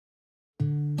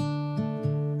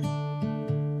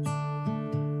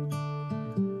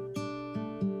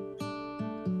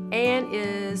Ann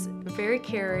is very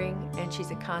caring and she's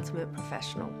a consummate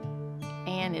professional.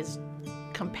 Ann is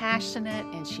compassionate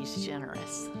and she's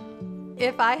generous.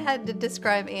 If I had to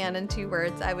describe Ann in 2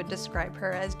 words, I would describe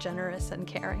her as generous and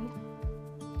caring.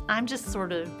 I'm just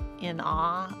sort of in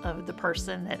awe of the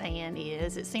person that Ann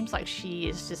is. It seems like she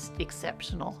is just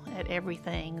exceptional at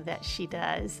everything that she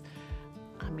does.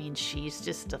 I mean, she's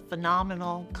just a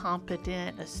phenomenal,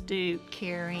 competent, astute,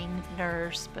 caring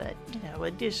nurse, but,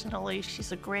 additionally,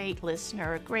 she's a great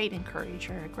listener, a great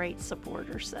encourager, a great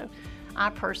supporter. So I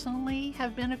personally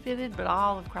have benefited, but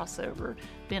all of Crossover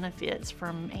benefits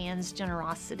from Ann's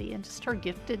generosity and just her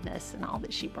giftedness and all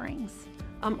that she brings.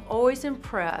 I'm always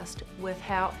impressed with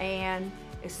how Ann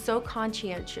is so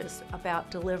conscientious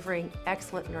about delivering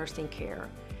excellent nursing care.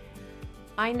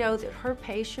 I know that her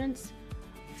patients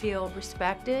feel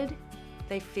respected,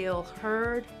 they feel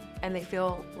heard, and they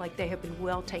feel like they have been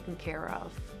well taken care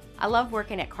of. I love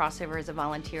working at Crossover as a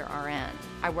volunteer RN.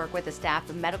 I work with a staff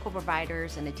of medical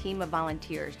providers and a team of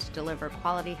volunteers to deliver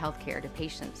quality health care to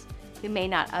patients who may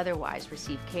not otherwise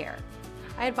receive care.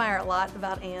 I admire a lot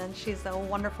about Ann. She's a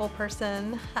wonderful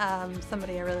person,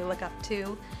 somebody I really look up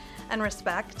to and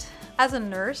respect. As a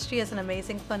nurse, she has an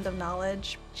amazing fund of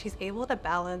knowledge. She's able to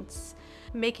balance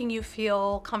making you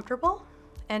feel comfortable,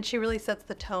 and she really sets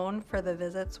the tone for the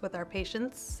visits with our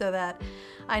patients so that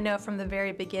I know from the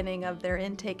very beginning of their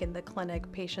intake in the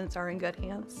clinic, patients are in good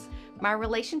hands. My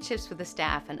relationships with the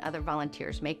staff and other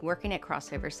volunteers make working at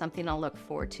Crossover something I'll look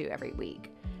forward to every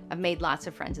week. I've made lots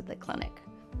of friends at the clinic.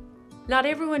 Not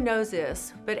everyone knows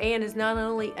this, but Ann is not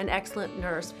only an excellent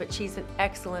nurse, but she's an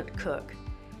excellent cook.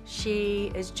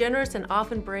 She is generous and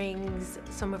often brings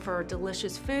some of her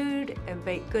delicious food and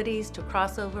baked goodies to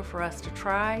Crossover for us to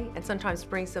try, and sometimes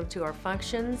brings them to our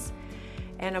functions.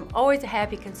 And I'm always a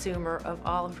happy consumer of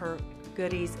all of her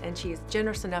goodies, and she is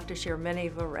generous enough to share many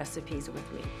of her recipes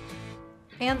with me.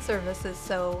 Ann's service is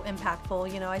so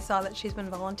impactful. I saw that she's been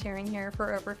volunteering here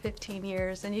for over 15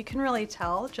 years, and you can really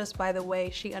tell just by the way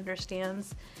she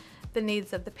understands the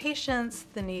needs of the patients,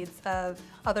 the needs of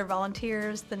other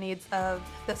volunteers, the needs of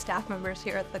the staff members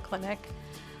here at the clinic.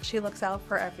 She looks out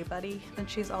for everybody, and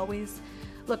she's always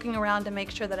looking around to make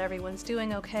sure that everyone's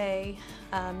doing okay,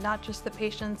 not just the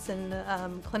patients and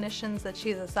clinicians that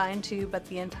she's assigned to, but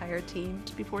the entire team.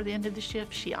 Before the end of the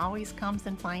shift, she always comes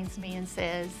and finds me and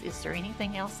says, "Is there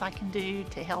anything else I can do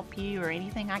to help you, or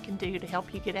anything I can do to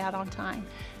help you get out on time?"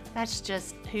 That's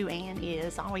just who Ann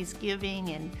is, always giving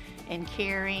and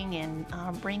caring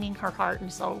and bringing her heart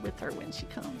and soul with her when she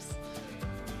comes.